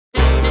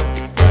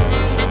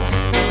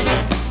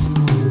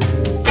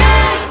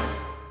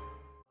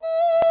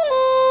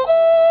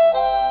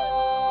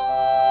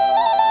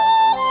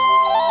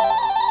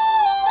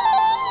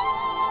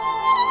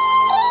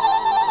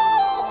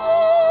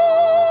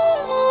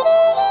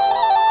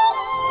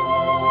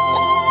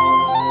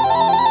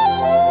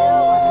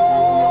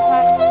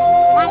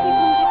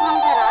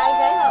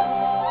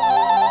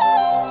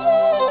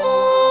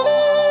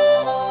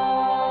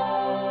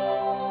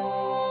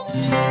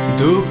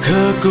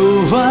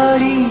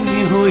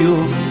वारी हो यो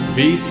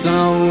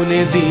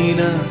बिसाउने दिन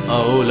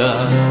आउला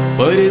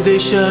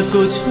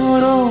परदेशको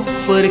छोरो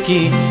फर्की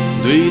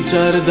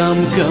 2-4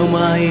 दाम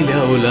कमाई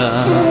ल्याउला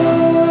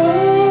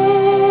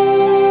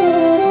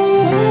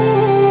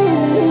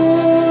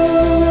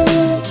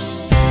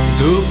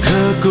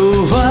दुःखको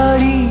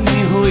वारी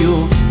हो यो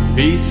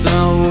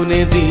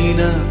बिसाउने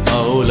दिन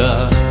आउला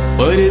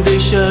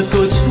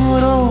परदेशको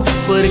छोरो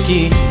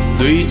फर्की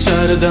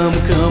 2-4 दाम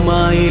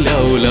कमाई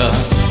ल्याउला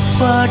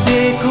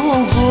फाटेको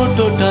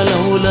फोटो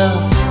टालौला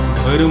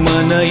घरमा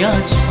नयाँ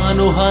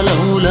छानो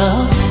हालौला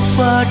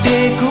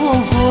फाटेको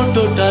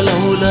फोटो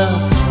टालौला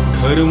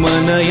घरमा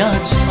नयाँ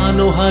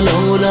छानो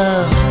हालौला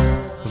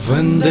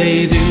भन्दै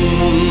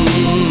दिन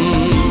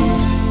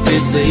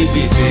त्यसै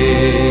बिते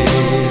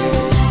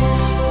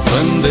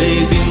भन्दै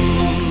दिन।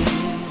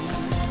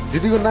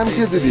 दिदीको नाम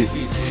के दिदी?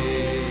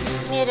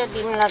 मेरो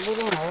बिमला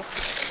गुरुङ हो।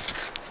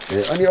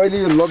 अनि अहिले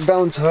यो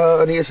लकडाउन छ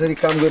अनि यसरी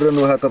काम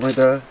गरिरहनु भएको तपाईँ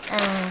त?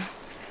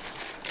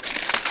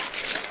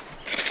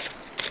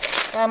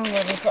 काम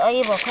गर्नु चाहिँ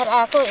अहिले भर्खर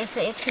आएको यसो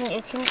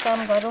एकछिन काम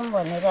गरौँ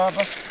भनेर अब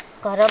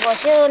घर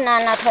बस्यो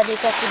नाना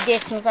थरीका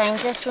देख्नु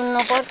पाइन्छ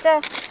सुन्नु पर्छ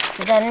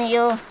झन्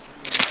यो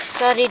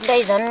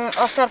शरीरलाई झन्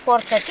असर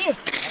पर्छ कि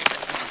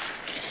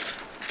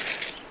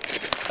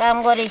काम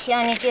गरेपछि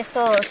अनि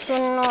त्यस्तो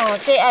सुन्नु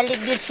चाहिँ अलिक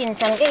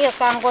बिर्सिन्छन् कि यो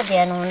कामको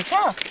ध्यान हुन्छ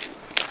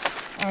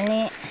अनि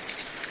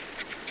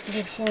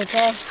बिर्सिन्छ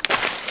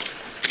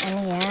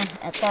अनि यहाँ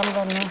काम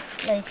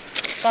गर्नुलाई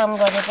काम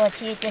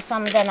गरेपछि त्यो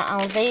सम्झना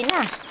आउँदैन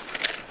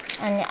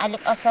अनि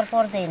अलिक असर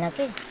पर्दैन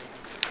कि।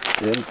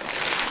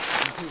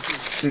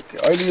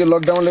 अहिले यो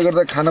लकडाउनले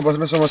गर्दा खाना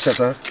बस्न समस्या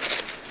छ?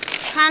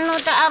 खानु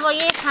त अब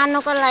यही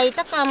खानुको लागि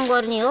त काम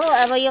गर्ने हो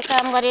अब यो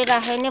काम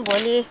गरिराख्यो भने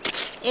भोलि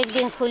एक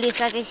दिन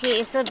खुलिसकेपछि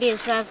यसो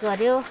बेचबाच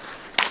गर्यो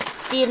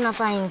तिर्न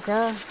पाइन्छ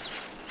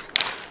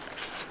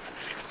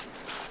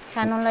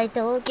खानुलाई त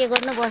हो के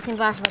गर्नु बस्ने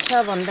बास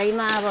छ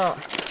भन्दैमा अब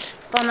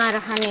कमाएर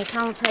खाने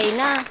ठाउँ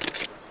छैन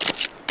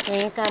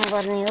यही काम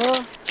गर्ने हो।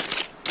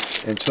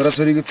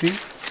 छोराछोरीको फी?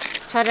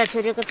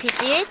 छोराछोरीको फी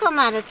यही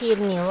कमाएर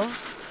तिर्ने हो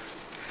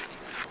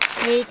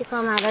यही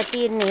कमाएर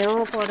तिर्ने हो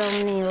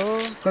पढाउने हो।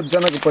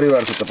 कतिजनाको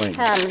परिवार छ तपाईँ?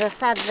 हाम्रो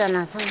 7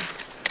 जना छ।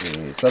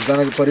 7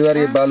 जनाको परिवार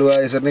यो बालुवा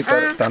यसरी नै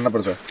धान्न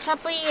पर्छ?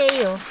 सबै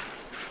यही हो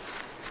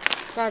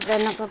 7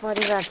 जनाको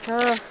परिवार छ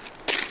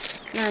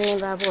नानी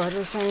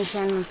बाबुहरू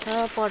सानो छ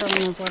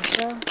पढाउनु पर्छ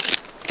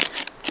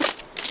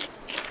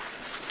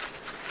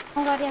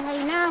गरे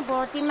होइन अब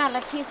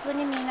तिमीहरूलाई फिस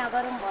पनि मिना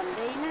गरौँ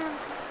भन्दैन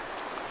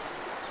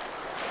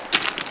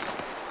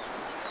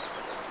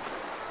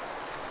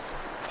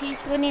फिस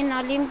पनि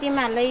नलिउँ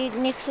तिमीहरूलाई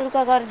निःशुल्क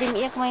गरिदिउँ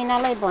 1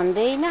 महिनालाई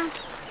भन्दैन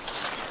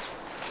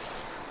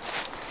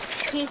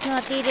फिस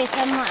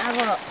नतिरेसम्म अब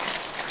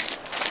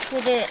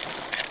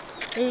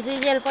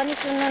रिजल्ट पनि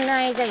सुन्नु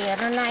नआइज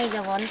हेर्नु नआइज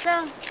भन्छ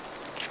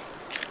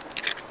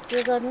के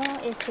गर्नु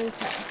यस्तै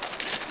छ।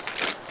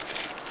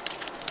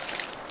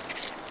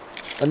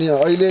 अनि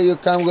अहिले यो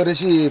काम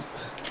गरेपछि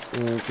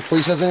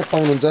पैसा चाहिँ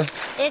पाउनुहुन्छ?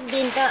 एक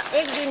दिन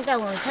त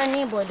हुन्छ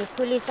नि भोलि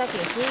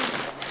खुलिसकेपछि।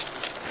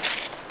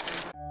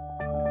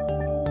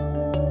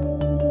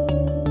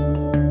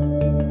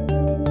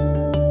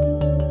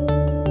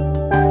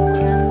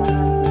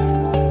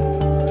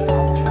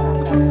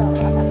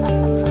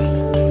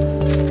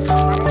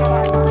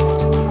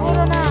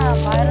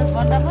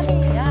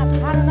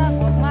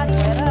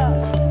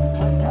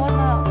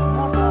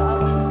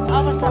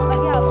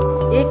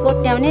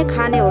 कोट्याउने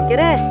खाने हो के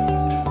रे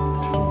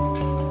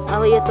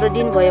अब यत्रो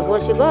दिन भयो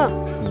बसेको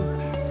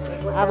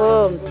अब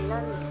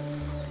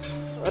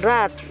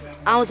रात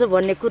आउँछ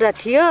भन्ने कुरा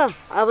थियो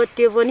अब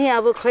त्यो पनि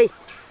अब खै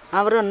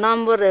हाम्रो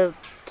नम्बर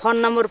फोन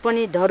नम्बर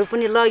पनि धरु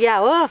पनि लग्या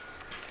हो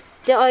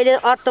त्यो अहिले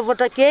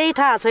अट्टपट्ट केही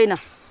थाहा छैन।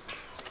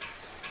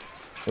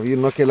 अब यो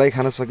नकेलाई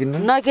खान सकिन्न?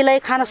 नकेलाई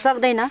खान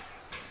सक्दैन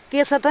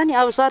के छ त नि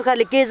अब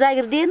सरकारले के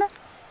जागिर दिएन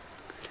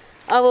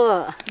अब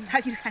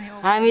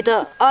हामी त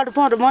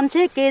अडपड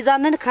मान्छे केही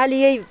जान्दैन खालि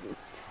यही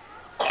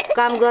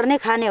काम गर्ने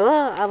खाने हो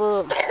अब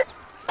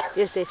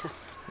यस्तै छ।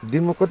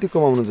 दिनमा कति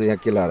कमाउनुहुन्छ यहाँ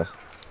केलाएर?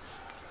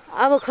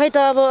 अब खै त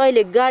अब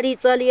अहिले गाडी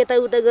चली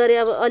यताउता गरे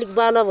अब अलिक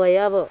बाला भए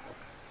अब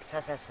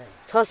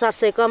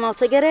 600-700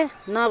 कमाउँछ के अरे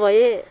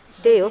नभए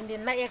त्यही हो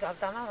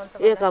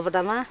एक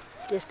हप्तामा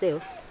त्यस्तै हो।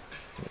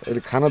 अहिले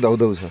खाना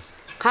धाउधाउ छ?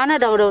 खाना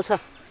धाउधाउ छ।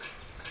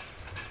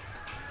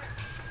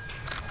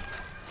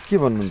 के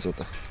भन्नुहुन्छ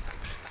त?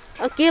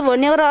 अब के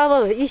भन्ने हो र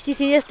अब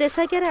स्थिति यस्तै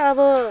छ के अरे अब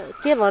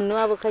के भन्नु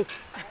अब खै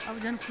अब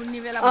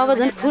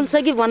झन् फुल्छ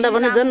कि भन्दा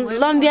भने झन्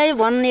लम्ब्यायो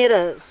भन्ने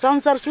र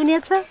संसार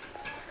सुनेछ।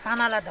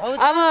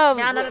 अब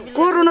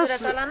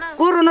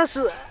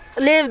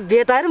कोरोनाले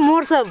भेटाएर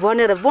मर्छ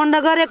भनेर बन्द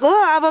गरेको हो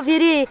अब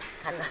फेरि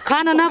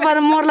खाना नपाएर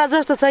मर्ला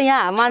जस्तो छ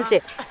यहाँ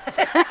मान्छे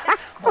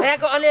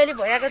भयाको अलिअलि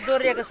भयाको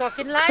जोरिएको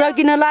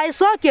सकिन लाग्यो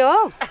सक्यो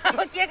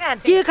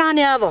के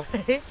खाने अब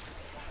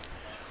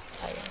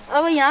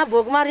अब यहाँ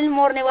भोकमारीले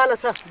मर्नेवाला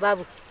छ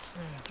बाबु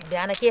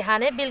बिहान के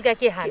खाने बेलुका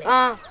के खाने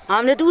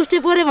हामीले त उस्तै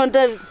पऱ्यो भने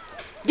त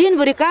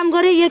दिनभरि काम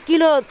गरे 1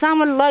 किलो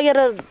चामल लगेर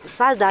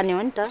सास धान्यो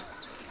हो नि त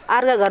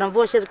अर्का घरमा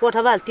बसेर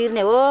कोठाबाल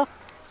तिर्ने हो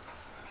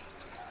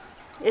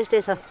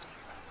यस्तै छ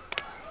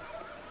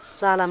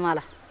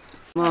चालामाला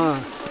म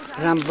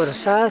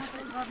रामप्रसाद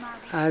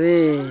अनि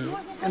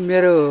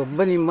मेरो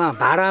पनि म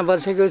भाडामा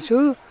बसेको छु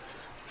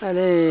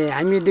अनि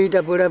हामी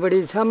दुईटा बुढाबुढी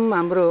छौँ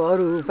हाम्रो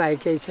अरू उपाय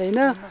केही छैन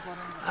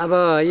अब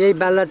यही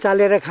बाल्ला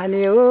चालेर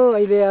खाने हो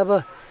अहिले अब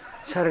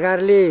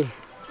सरकारले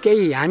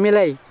केही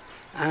हामीलाई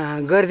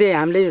गर्दै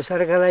हामीले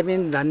सरकारलाई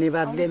पनि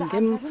धन्यवाद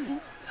दिन्थ्यौँ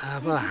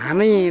अब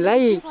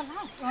हामीलाई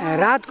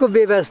रातको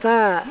व्यवस्था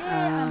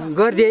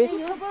गरिदिए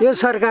यो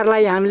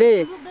सरकारलाई हामीले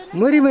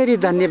मुरी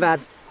धन्यवाद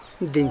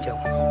दिन्छौँ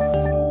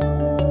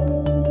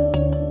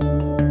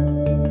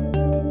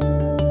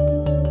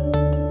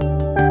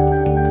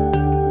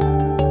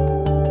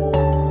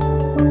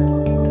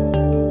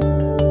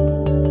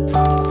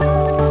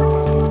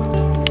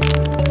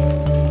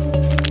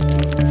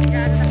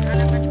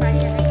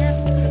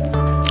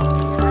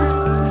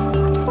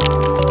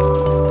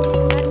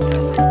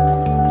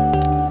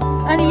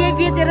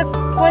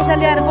पैसा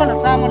ल्याएर बोल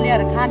चामल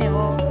ल्याएर खाने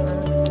हो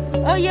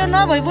अब यो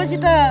नभएपछि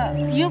त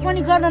यो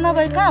पनि गर्न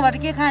नभए कहाँबाट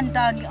के खाने त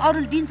अनि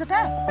अरूले दिन्छ त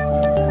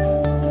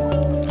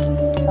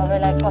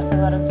सबैलाई कसो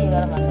गरेर के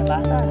गर भन्ने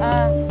भएको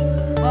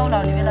छ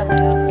बाउलाउने बेला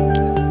भयो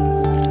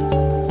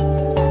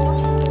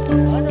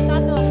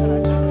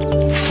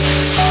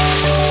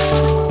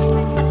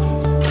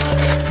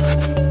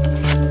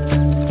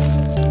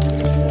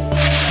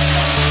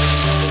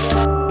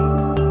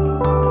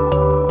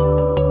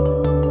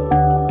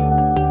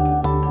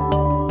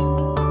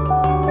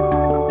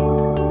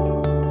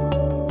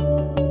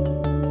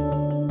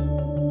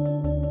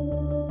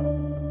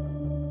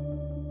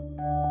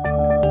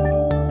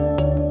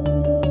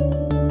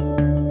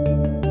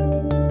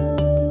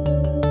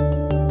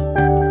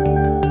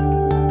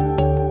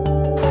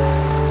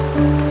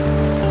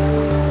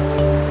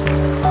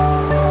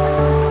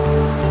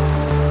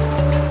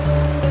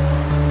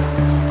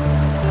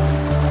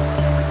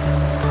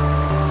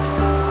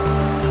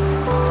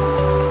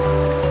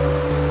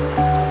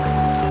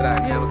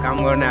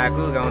गर्ने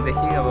आएको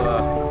गाउँदेखि अब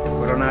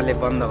कोरोनाले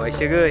बन्द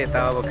भइसक्यो यता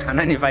अब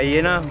खाना नि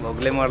पाइएन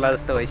भोकले मर्ला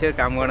जस्तो भइसक्यो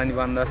काम गर्न नि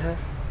बन्द छ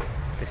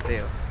त्यस्तै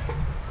हो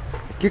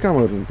के काम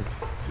गर्नुहुन्थ्यो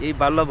यही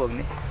बाल्लो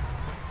बोक्ने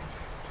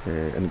ए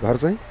अनि घर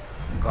चाहिँ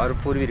घर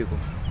पूर्वी रुकुम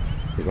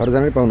घर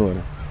जानै पाउनु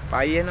भएन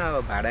पाइएन अब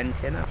भाडा नि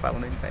थिएन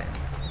पाउन नि पाएन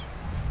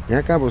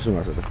यहाँ कहाँ बस्नु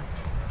भएको छ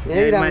त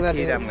यही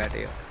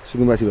रामघाटे हो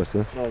सुकुम्बासी बस्छ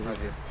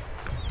हजुर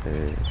ए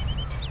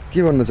के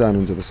भन्न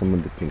चाहनुहुन्छ त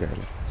सम्बन्धित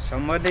निकायलाई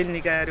सम्बन्धित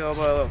निकायहरू अब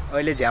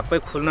अहिले झ्याप्पै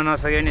खुल्न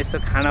नसक्यो भने यसो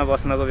खाना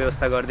बस्नको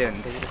व्यवस्था गर्दै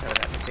हुन्थ्यो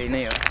सरकारले त्यही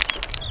नै हो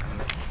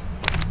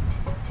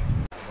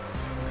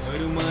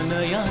घरमा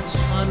नयाँ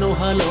छानो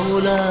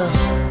हालौला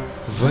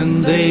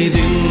भन्दै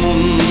दिन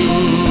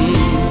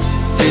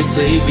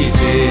त्यसै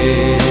बिते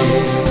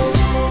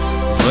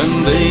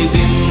भन्दै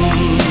दिन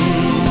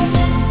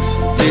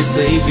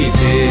त्यसै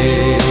बिते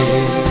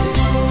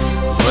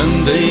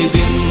भन्दै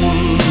दिन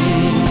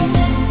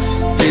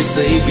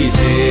त्यसै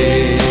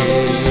बिते